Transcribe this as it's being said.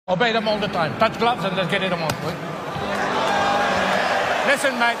Obey them all the time. Touch gloves and let's get it on.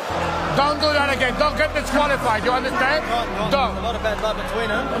 Listen, mate. Don't do that again. Don't get disqualified. You understand? Don't. A lot of bad blood between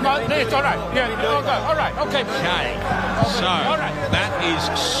them. It's all right. Yeah. All right. Okay. Okay. So that is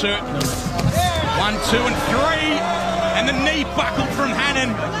certain. 1, 2, and 3, and the knee buckled from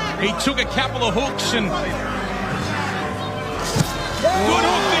Hannon. He took a couple of hooks and good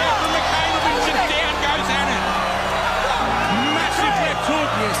hook there from Mikhailovic, and down goes Hannon. Massive left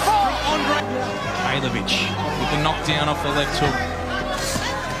hook from Andre Mikhailovic with the knockdown off the left hook.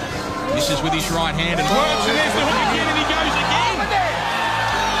 Misses with his right hand and works, and there's the hook again, and he goes again.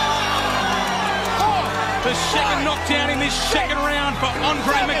 The second knockdown in this second round for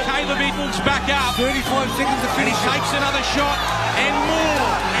Andre Mikhailovic. Looks back up. 35 seconds to finish. He takes another shot and more.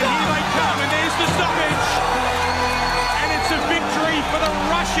 And here they come, and there's the stoppage. And it's a victory for the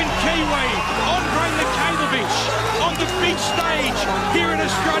Russian Kiwi, Andre Mikhailovic, on the big stage here in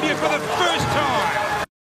Australia for the first time.